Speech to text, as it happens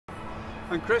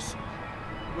And Chris,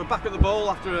 we're back at the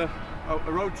Bowl after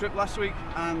a road trip last week,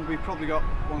 and we've probably got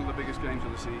one of the biggest games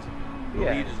of the season. The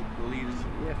leaders.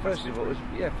 Yeah, first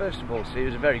of all, see, it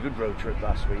was a very good road trip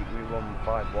last week. We won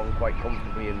 5-1 quite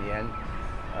comfortably in the end,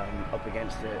 up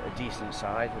against a decent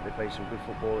side. They played some good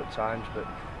football at times, but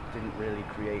didn't really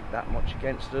create that much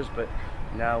against us. But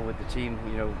now with the team,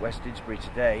 West Didsbury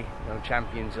today,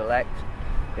 champions elect,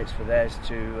 it's for theirs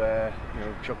to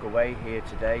chuck away here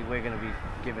today. We're going to be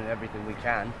giving everything we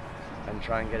can and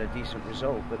try and get a decent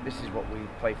result. But this is what we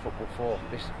play football for.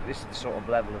 This is the sort of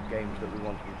level of games that we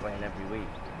want to be playing every week.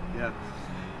 Yeah.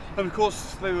 And of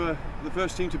course they were the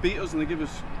first team to beat us, and they give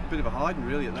us a bit of a hiding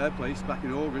really at their place back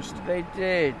in August. They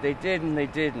did and they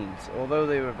didn't. Although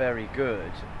they were very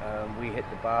good, we hit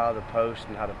the bar, the post,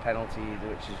 and had a penalty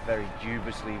which is very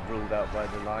dubiously ruled out by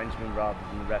the linesman rather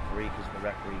than the referee, because the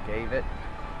referee gave it.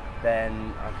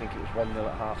 Then I think it was 1-0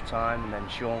 at half time, and then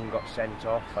Sean got sent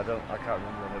off. I can't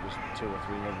remember whether it was 2 or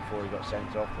 3-0 before he got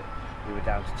sent off, but we were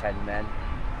down to 10 men.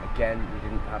 Again, we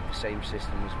didn't have the same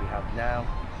system as we have now,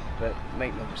 but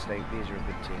make no mistake, these are a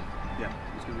good team. Yeah,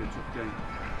 it's going to be a tough game.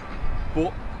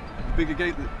 But the bigger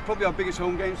game, probably our biggest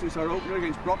home game since our opener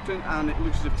against Brockton, and it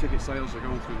looks as if ticket sales are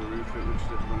going through the roof. It looks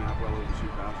as if we're going to have well over 2,000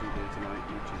 here tonight,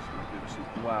 which is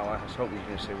magnificent. Wow, I was hoping you were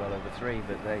going to say well over 3,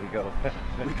 but there you go.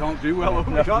 We can't do well over,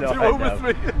 we can't do over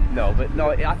 3. No, but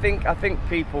no, I think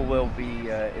people will be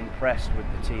impressed with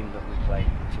the team that we play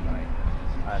tonight,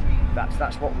 and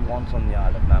that's what we want on the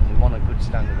Isle of Man. We want a good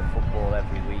standard of football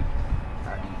every week,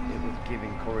 and it would give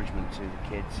encouragement to the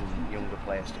kids and younger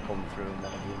players to come through and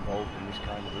want to be involved in this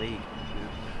kind of league.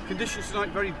 Conditions tonight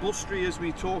very blustery as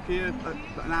we talk here,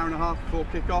 at an hour and a half before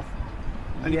kick-off.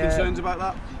 Any concerns about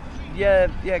that? Yeah,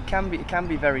 it can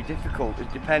be very difficult.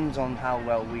 It depends on how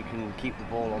well we can keep the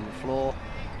ball on the floor.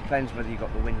 Depends whether you've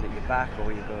got the wind at your back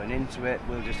or you're going into it.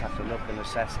 We'll just have to look and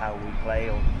assess how we play,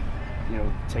 or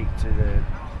take the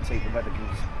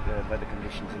weather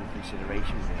conditions into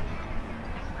consideration, really.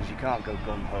 Because you can't go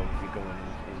gung-ho if you're going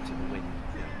into the wind.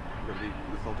 Yeah, you've got to be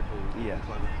methodical. Yeah.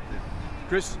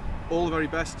 Chris, all the very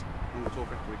best, and we'll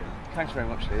talk after we go. Thanks very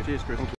much, Dave. Cheers, Chris.